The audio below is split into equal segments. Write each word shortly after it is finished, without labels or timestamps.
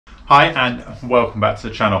Hi and welcome back to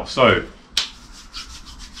the channel. So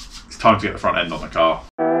it's time to get the front end on the car.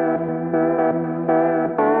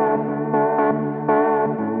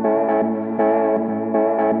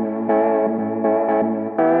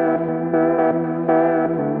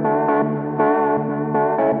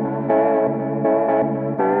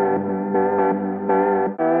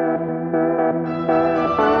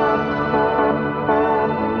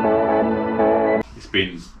 It's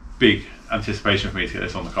been big anticipation for me to get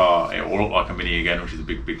this on the car. It will look like a Mini again, which is a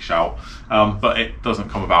big shout, but it doesn't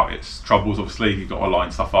come without its troubles. Obviously you've got to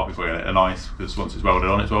line stuff up before you get it nice, because once it's welded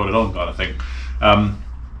on kind of thing.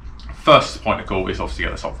 First point of call is obviously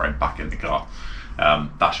get the subframe back in the car.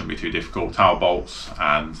 That shouldn't be too difficult. Tower bolts,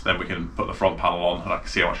 and then we can put the front panel on, and I can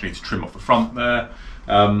see how much I need to trim off the front there.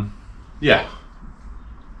 Yeah,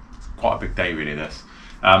 it's quite a big day really, this.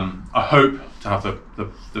 I hope to have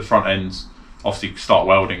the front ends obviously start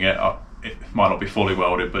welding it. It might not be fully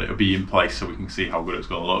welded, but it'll be in place so we can see how good it's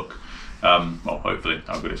going to look. Well, hopefully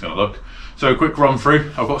how good it's going to look. So a quick run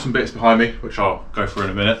through. I've got some bits behind me which I'll go through in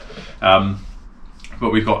a minute.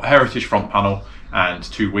 But we've got Heritage front panel and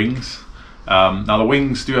two wings. Now the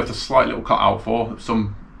wings do have the slight little cut out for.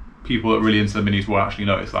 Some people that are really into the Minis will actually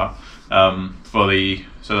notice that. So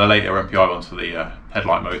the later MPI ones for the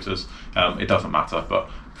headlight motors, it doesn't matter,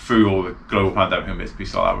 but through all the global pandemic and bits and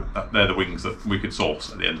pieces like that, they're the wings that we could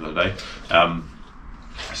source at the end of the day.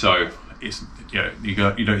 So it's,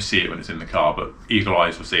 you don't see it when it's in the car, but eagle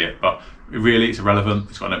eyes will see it. But really, it's irrelevant.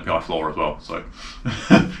 It's got an MPI floor as well, so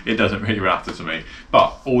it doesn't really matter to me.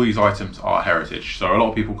 But all these items are Heritage. So a lot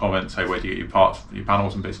of people comment and say, where do you get your parts, your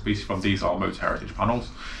panels and bits and pieces from? These are Motor Heritage panels.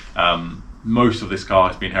 Most of this car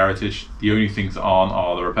has been Heritage. The only things that aren't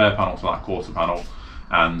are the repair panels for that quarter panel,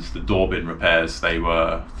 and the door bin repairs, they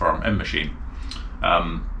were from M Machine.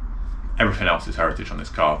 Everything else is Heritage on this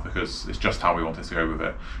car because it's just how we wanted to go with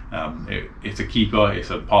it. It's a keeper, it's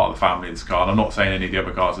a part of the family of this car, and I'm not saying any of the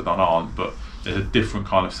other cars that aren't, but there's a different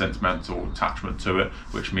kind of sentimental attachment to it,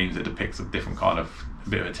 which means it depicts a different kind of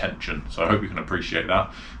bit of attention. So I hope you can appreciate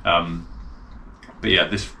that. But yeah,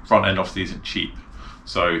 this front end obviously isn't cheap,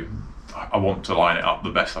 so I want to line it up the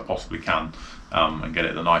best I possibly can and get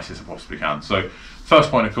it the nicest I possibly can. So first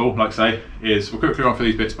point of call, like I say, is we'll quickly run through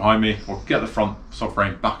these bits behind me. We'll get the front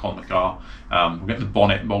subframe back on the car. We'll get the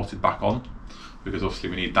bonnet bolted back on, because obviously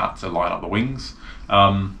we need that to line up the wings.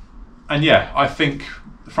 And yeah, I think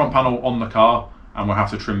the front panel on the car, and we'll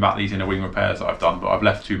have to trim back these inner wing repairs that I've done, but I've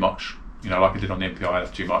left too much, like I did on the MPI, I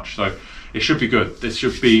left too much. So it should be good. This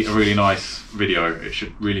should be a really nice video. It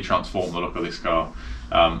should really transform the look of this car.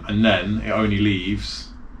 And then it only leaves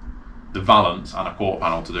the valance and a quarter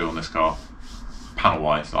panel to do on this car, panel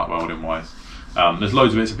wise, like welding wise. There's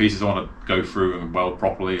loads of bits and pieces I want to go through and weld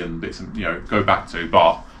properly and bits and go back to,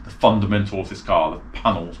 but the fundamental of this car, the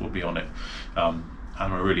panels will be on it. And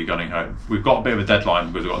we're really gunning home. We've got a bit of a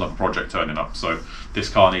deadline because we've got another project turning up, so this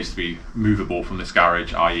car needs to be movable from this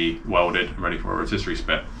garage, i.e. welded and ready for a rotisserie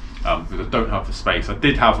spit, because I don't have the space. I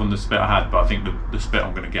did have on the spit I had, but I think the spit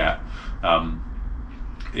I'm going to get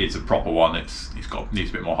it's a proper one. Needs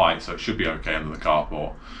a bit more height, so it should be okay under the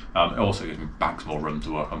carport. It also gives me bags more room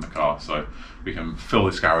to work on the car, so we can fill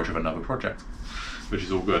this garage with another project, which is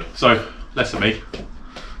all good. So less of me.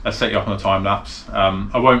 Let's set you up on a time lapse.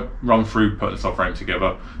 I won't run through putting the subframe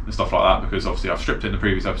together and stuff like that, because obviously I've stripped it in the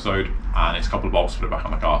previous episode, and it's a couple of bolts to put it back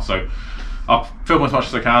on the car. So I'll film as much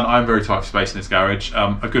as I can. I'm very tight for space in this garage.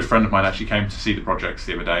 A good friend of mine actually came to see the projects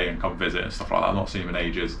the other day and come visit and stuff like that. I've not seen him in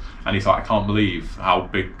ages, and he's like, I can't believe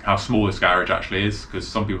how small this garage actually is, because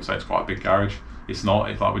some people say it's quite a big garage. It's not.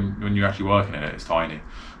 It's like when you're actually working in it, it's tiny.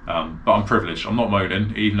 But I'm privileged. I'm not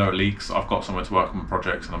moaning, even though it leaks. I've got somewhere to work on my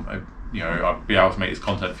projects, and I'll be able to make this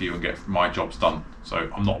content for you and get my jobs done. So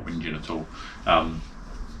I'm not whinging at all.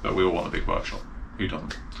 But we all want a big workshop. Who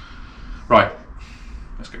doesn't? Right,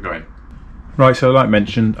 let's get going. Right, so like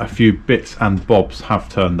mentioned, a few bits and bobs have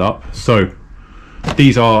turned up. So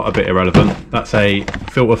these are a bit irrelevant. That's a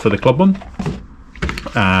filter for the club one,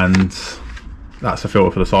 and that's a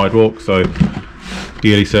filter for the sidewalk. So the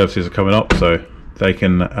yearly services are coming up, so they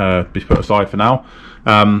can be put aside for now.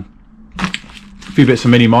 A few bits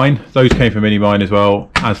of Mini Mine. Those came from Mini Mine as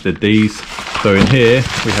well, as did these. So in here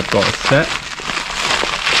we have got a set.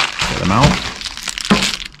 Get them out.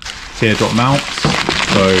 Teardrop mounts.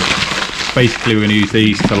 So basically we're going to use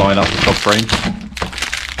these to line up the subframe.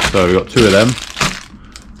 So we've got two of them.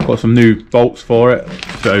 Got some new bolts for it.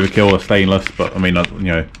 It's a bit overkill, they're stainless, but I mean,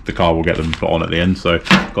 the car will get them put on at the end. So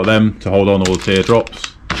got them to hold on all the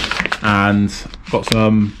teardrops, and got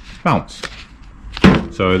some mounts.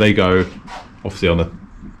 So they go obviously on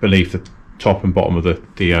beneath the top and bottom of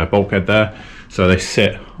the bulkhead there. so they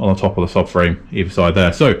sit on the top of the subframe either side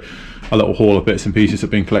there. So a little haul of bits and pieces have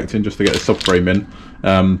been collecting just to get the subframe in.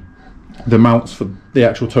 The mounts for the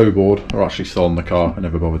actual toe board are actually still on the car. I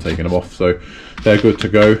never bothered taking them off, so they're good to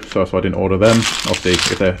go. So that's why I didn't order them. Obviously,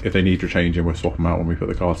 if they need changing, we'll swap them out when we put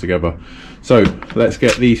the car together. So let's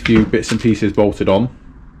get these few bits and pieces bolted on.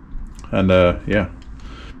 And yeah,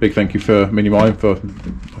 big thank you for Mini Mine for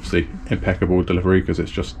obviously impeccable delivery, because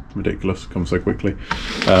it's just ridiculous, it comes so quickly.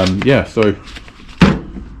 Yeah, so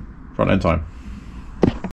front end time.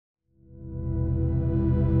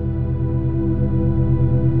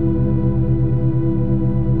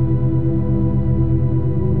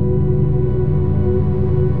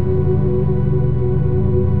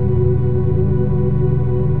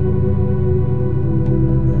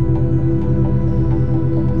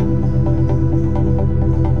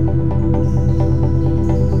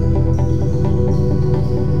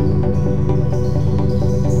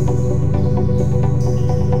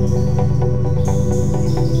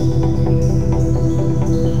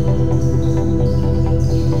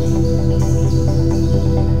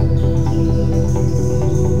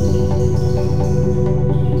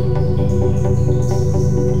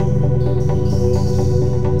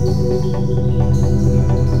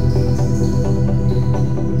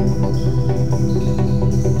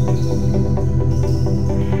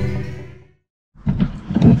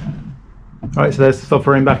 Right, so there's the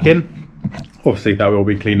subframe back in. Obviously that will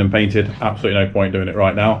be cleaned and painted, absolutely no point doing it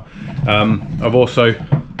right now. I've also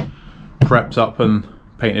prepped up and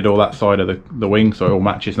painted all that side of the wing, so it all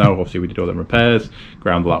matches now. Obviously we did all them repairs,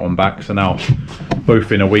 ground all that one back, so now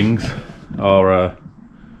both inner wings are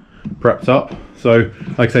prepped up. So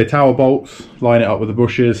like I say, tower bolts, line it up with the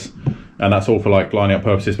bushes, and that's all for like lining up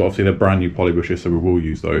purposes, but obviously they're brand new poly bushes, so we will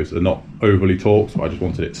use those. They're not overly torqued, but I just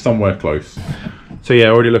wanted it somewhere close. So yeah,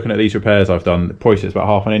 already looking at these repairs I've done, probably it's about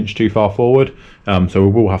 ½ an inch too far forward, so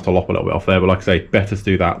we will have to lop a little bit off there, but like I say, better to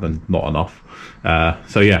do that than not enough.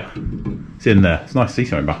 So yeah, it's in there. It's nice to see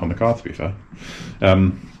something back on the car, to be fair.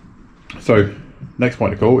 So next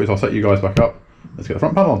point of call is I'll set you guys back up. Let's get the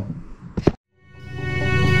front panel on.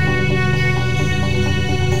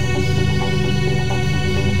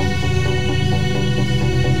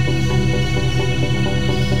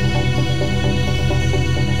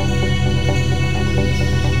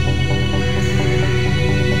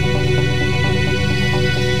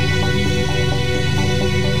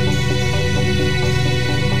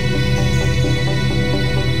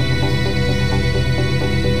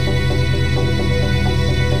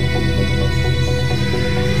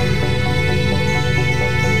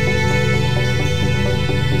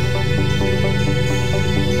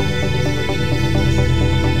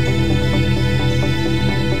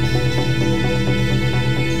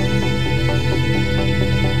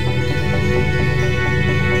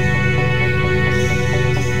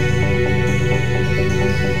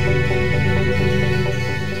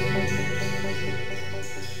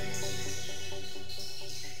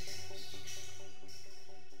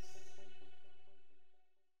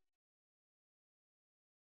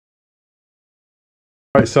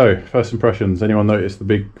 Right, so first impressions, anyone notice the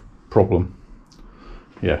big problem?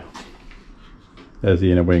 Yeah, there's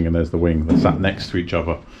the inner wing and there's the wing, they're sat next to each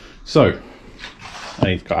other. So I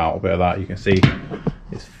need to cut out a bit of that. You can see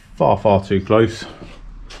it's far too close.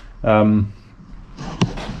 I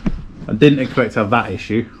didn't expect to have that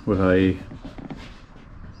issue with a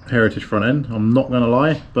Heritage front end, I'm not going to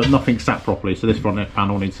lie, but nothing sat properly, so this front end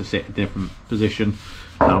panel needs to sit in a different position,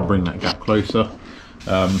 and I'll bring that gap closer.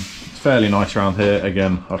 It's fairly nice around here.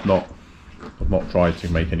 Again, I've not tried to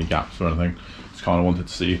make any gaps or anything, just kind of wanted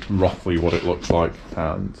to see roughly what it looks like,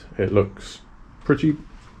 and it looks pretty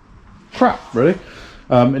crap really.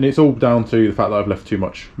 And it's all down to the fact that I've left too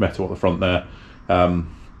much metal at the front there. So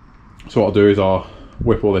what I'll do is I'll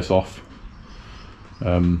whip all this off,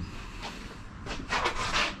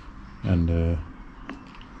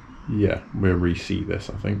 yeah, we'll reseat this,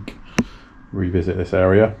 I think, revisit this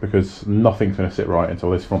area, because nothing's going to sit right until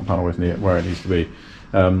this front panel is near where it needs to be.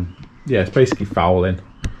 Yeah, it's basically fouling.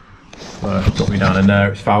 It's got me down in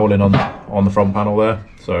there, it's fouling on the front panel there,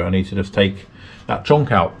 so I need to just take that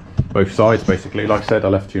chunk out, both sides basically. Like I said, I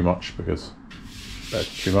left too much because there's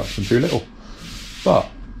too much and too little. But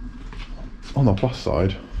on the plus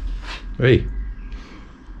side, hey,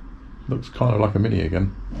 looks kind of like a Mini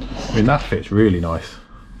again. I mean, that fits really nice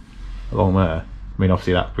along there. I mean,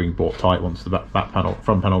 obviously that's being brought tight once the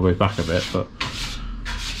front panel goes back a bit, but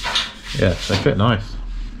yeah, they fit nice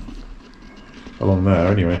along there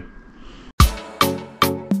anyway.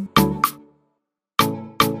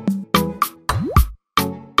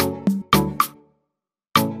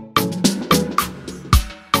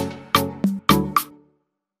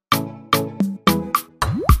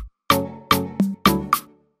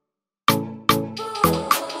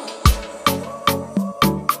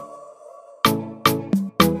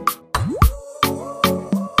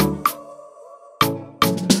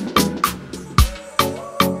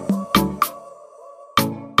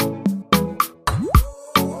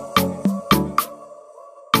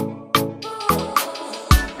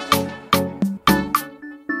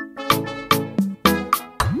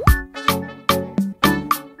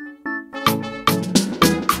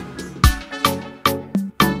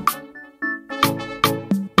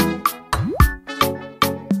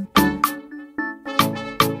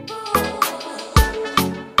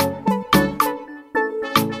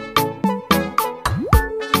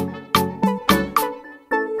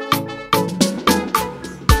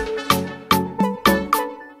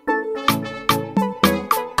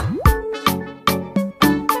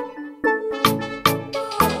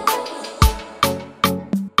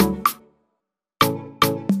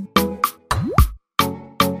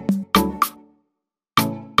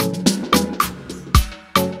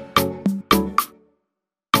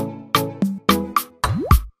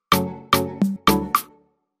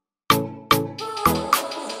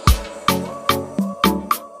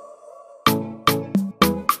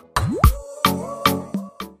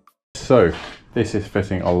 so this is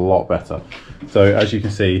fitting a lot better. So as you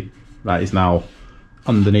can see, that is now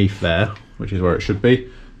underneath there, which is where it should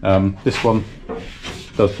be. This one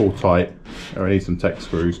does pull tight. I need some tech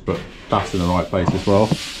screws, but that's in the right place as well.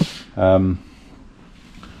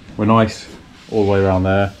 We're nice all the way around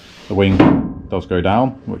there. The wing does go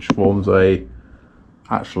down, which forms a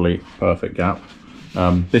actually perfect gap.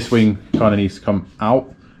 This wing kind of needs to come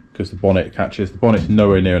out because the bonnet catches. The bonnet's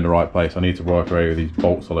nowhere near in the right place. I need to work away with these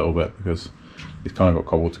bolts a little bit because it's kind of got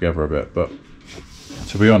cobbled together a bit, but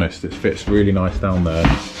to be honest, it fits really nice down there.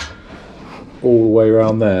 All the way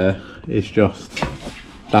around there is just,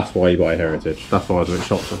 that's why you buy Heritage. That's why I was a bit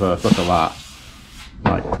shocked at first. Look at that,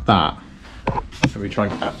 like that. Let me try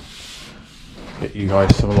and get you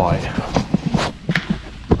guys some light.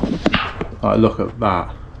 Like, look at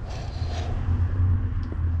that.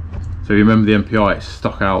 So you remember the MPI, it's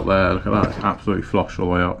stuck out there. Look at that, it's absolutely flush all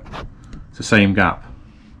the way up. It's the same gap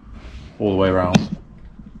all the way around.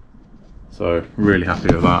 So really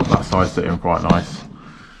happy with that. That side's sitting quite nice.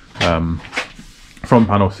 Front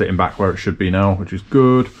panel sitting back where it should be now, which is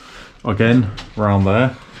good. Again, around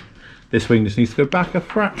there. This wing just needs to go back a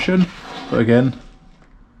fraction, but again,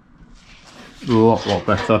 a lot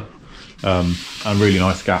better. And really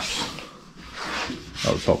nice gaps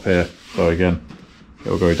at the top here. So again,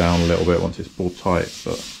 it'll go down a little bit once it's pulled tight,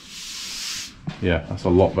 but yeah, that's a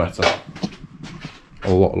lot better.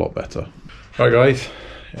 A lot better. Right guys,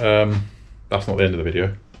 that's not the end of the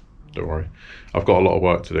video, don't worry. I've got a lot of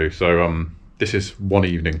work to do, so this is one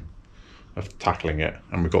evening of tackling it,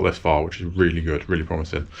 and we've got this far, which is really good, really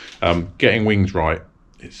promising. Getting wings right,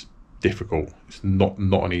 it's difficult. It's not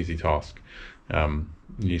an easy task. You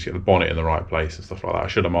need to get the bonnet in the right place and stuff like that. I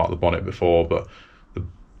should have marked the bonnet before, but the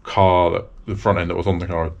front end that was on the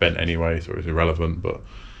car was bent anyway, so it was irrelevant. But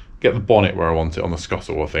get the bonnet where I want it on the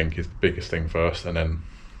scuttle, I think, is the biggest thing first, and then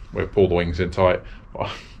we'll pull the wings in tight.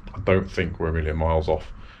 But I don't think we're a million miles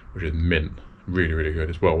off, which is mint. Really good.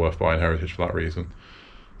 It's well worth buying Heritage for that reason.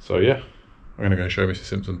 So yeah, I'm going to go and show Mrs.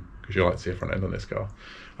 Simpson, because you'll like to see a front end on this car, and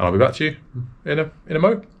I'll be back to you in a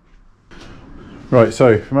mo. Right,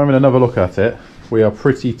 so from having another look at it, we are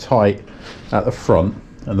pretty tight at the front,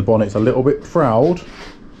 and the bonnet's a little bit proud.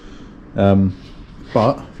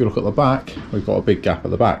 But if you look at the back, we've got a big gap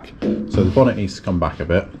at the back, so the bonnet needs to come back a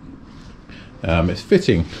bit. It's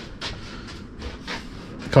fitting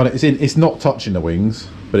kind of, it's not touching the wings,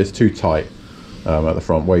 but it's too tight at the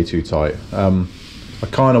front, way too tight. I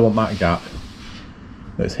kind of want that gap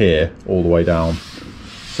that's here all the way down.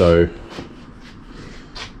 So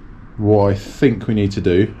what I think we need to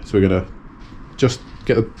do is we're going to just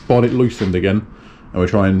get the bonnet loosened again, and we'll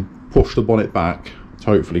try and push the bonnet back to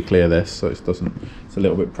hopefully clear this, so it doesn't, it's a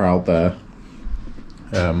little bit proud there.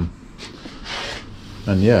 And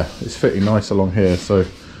yeah, it's fitting nice along here. So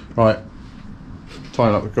right,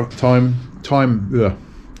 time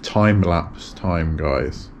lapse time,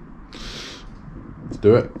 guys. Let's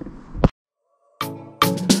do it.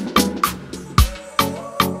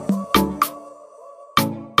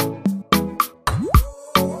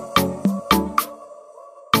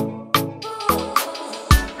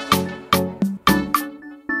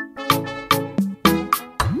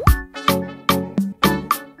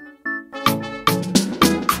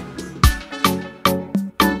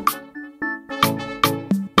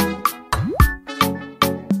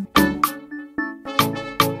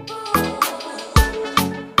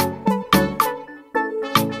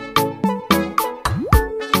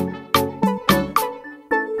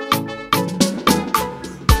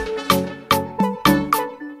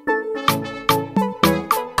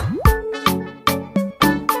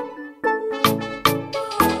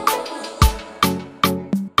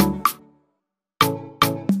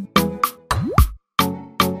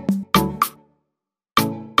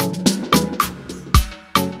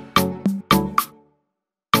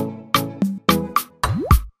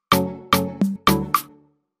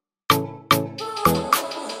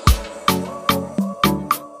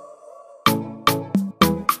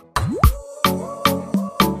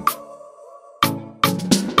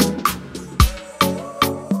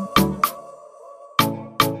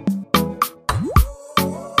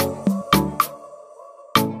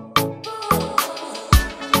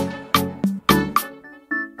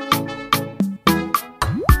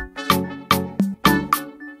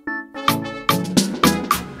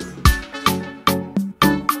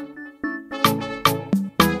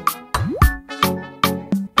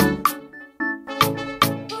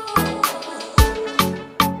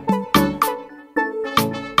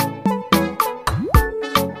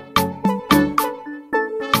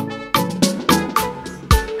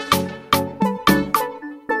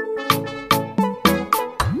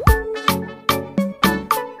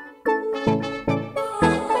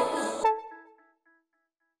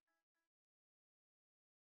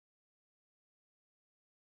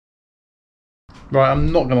 Right,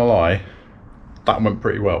 I'm not gonna lie, that went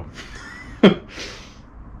pretty well.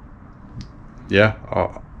 Yeah,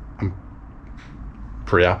 I'm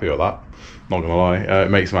pretty happy with that. Not gonna lie,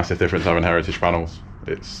 it makes a massive difference having heritage panels.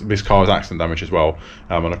 This car is accident damage as well,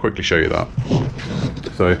 and I'll quickly show you that.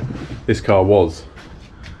 So this car was,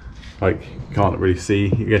 like, you can't really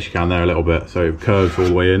see, I guess you can there a little bit, so it curves all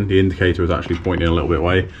the way in. The indicator was actually pointing a little bit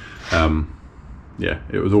away. Yeah,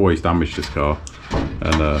 it was always damaged, this car,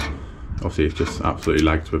 and obviously it's just absolutely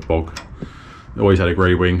lagged with bog. It always had a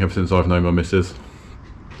grey wing ever since I've known my missus.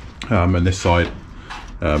 And this side,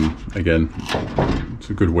 again, it's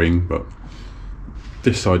a good wing, but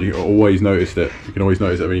this side you always noticed it. You can always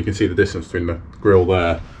notice it. I mean, you can see the distance between the grille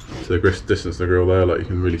there to the distance of the grille there, like you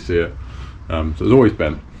can really see it. So it's always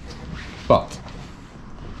bent. But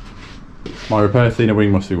my repair cleaner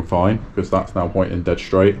wing must have been fine, because that's now pointing dead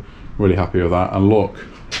straight. Really happy with that. And look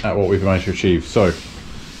at what we've managed to achieve. So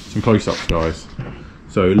some close-ups, guys.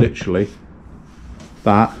 So literally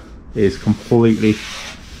that is completely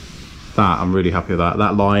that. I'm really happy with that.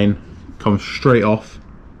 That line comes straight off,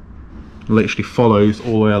 literally follows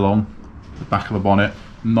all the way along the back of the bonnet.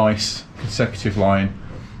 Nice consecutive line,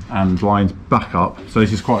 and lines back up. So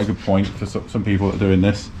this is quite a good point for some people that are doing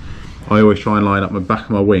this. I always try and line up my back of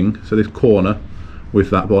my wing, so this corner with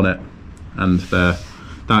that bonnet, and there,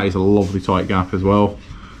 that is a lovely tight gap as well.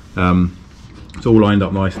 It's all lined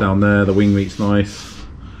up nice down there. The wing meet's nice,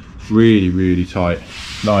 really tight,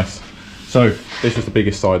 nice. So this was the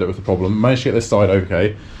biggest side that was the problem. Managed to get this side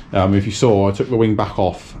okay. If you saw, I took the wing back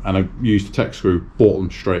off and I used the tech screw, brought them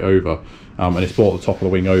straight over, and it's brought the top of the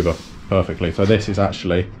wing over perfectly. So this is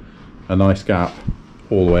actually a nice gap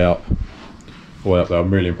all the way up there.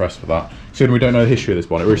 I'm really impressed with that. So we don't know the history of this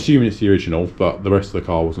bonnet. We're assuming it's the original, but the rest of the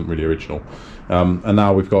car wasn't really original. And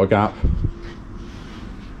now we've got a gap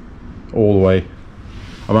all the way.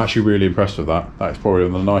 I'm actually really impressed with that. That's probably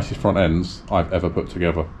one of the nicest front ends I've ever put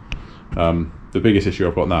together. The biggest issue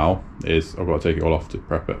I've got now is I've got to take it all off to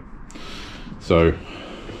prep it. So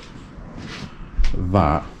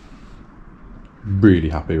that, really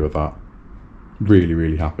happy with that.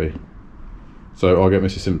 Really happy. So I'll get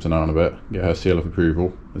Mrs. Simpson out in a bit, get her seal of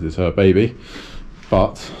approval, as it's her baby.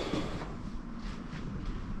 But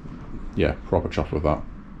yeah, proper chuffed with that.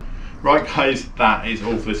 Right guys, that is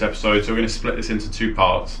all for this episode. So we're going to split this into two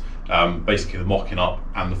parts, basically the mocking up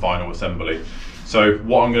and the final assembly. So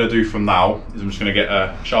what I'm going to do from now is I'm just going to get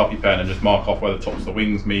a Sharpie pen and just mark off where the tops of the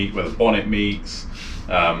wings meet, where the bonnet meets.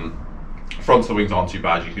 Fronts of the wings aren't too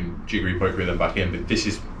bad, you can jiggery pokery them back in, but this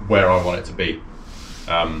is where I want it to be.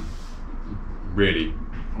 I'm really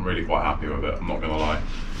quite happy with it, I'm not going to lie.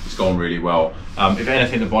 It's gone really well. If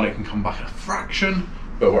anything, the bonnet can come back a fraction,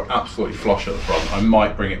 but we're absolutely flush at the front. I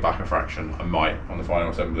might bring it back a fraction, I might, on the final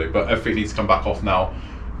assembly, but everything needs to come back off now.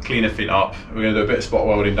 Clean everything up. We're going to do a bit of spot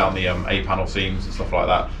welding down the A-panel seams and stuff like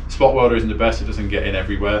that. Spot welder isn't the best, it doesn't get in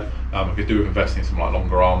everywhere. I could do with investing in some like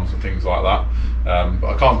longer arms and things like that.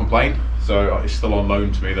 But I can't complain, so it's still on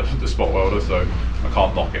loan to me, the spot welder, so I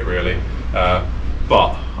can't knock it really.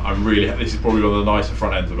 But I'm really, this is probably one of the nicer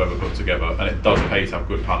front ends I've ever put together, and it does pay to have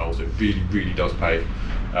good panels. It really does pay.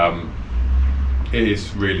 It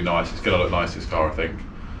is really nice. It's going to look nice, this car, I think.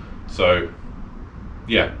 So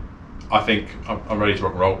yeah, I think I'm ready to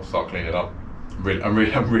rock and roll, start cleaning it up. I'm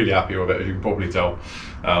really happy with it, as you can probably tell.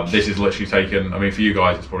 This is literally taken, I mean, for you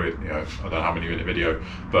guys it's probably, you know, I don't know how many minute video,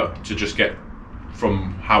 but to just get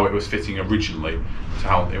from how it was fitting originally to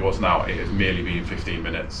how it was now, it has merely been 15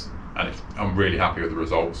 minutes, and I'm really happy with the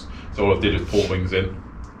results. So all I did was pour wings in,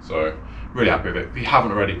 so really happy with it. If you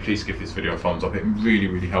haven't already, please give this video a thumbs up. It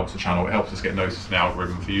really helps the channel. It helps us get noticed in the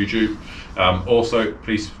algorithm for YouTube. Also,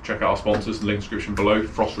 please check out our sponsors, the link description below.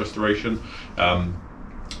 Frost Restoration.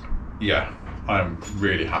 Yeah, I am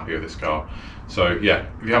really happy with this car. So yeah,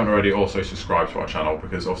 if you haven't already, also subscribe to our channel,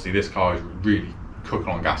 because obviously this car is really cooking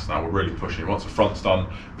on gas now. We're really pushing. Once the front's done,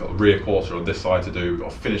 we've got the rear quarter on this side to do. We've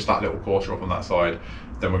got to finish that little quarter up on that side.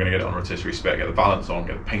 Then we're going to get it on rotisserie spec, get the balance on,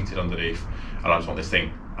 get it painted underneath, and I just want this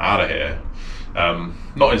thing out of here.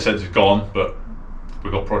 Not incentive gone, but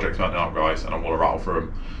we've got projects mounting up, guys, and I want to rattle through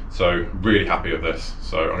them. So really happy with this.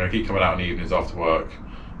 So I'm going to keep coming out in the evenings after work.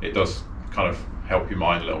 It does kind of help your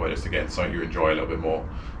mind a little bit, just to get something you enjoy a little bit more.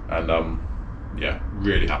 And yeah,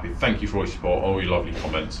 really happy. Thank you for all your support, all your lovely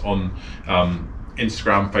comments on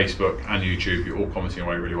Instagram, Facebook and YouTube. You're all commenting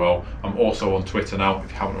away really well. I'm also on Twitter now.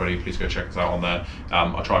 If you haven't already, please go check us out on there.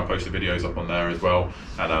 I try and post the videos up on there as well,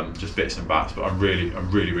 and just bits and bats, but I'm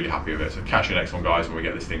really happy with it. So catch you next one, guys, when we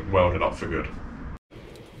get this thing welded up for good.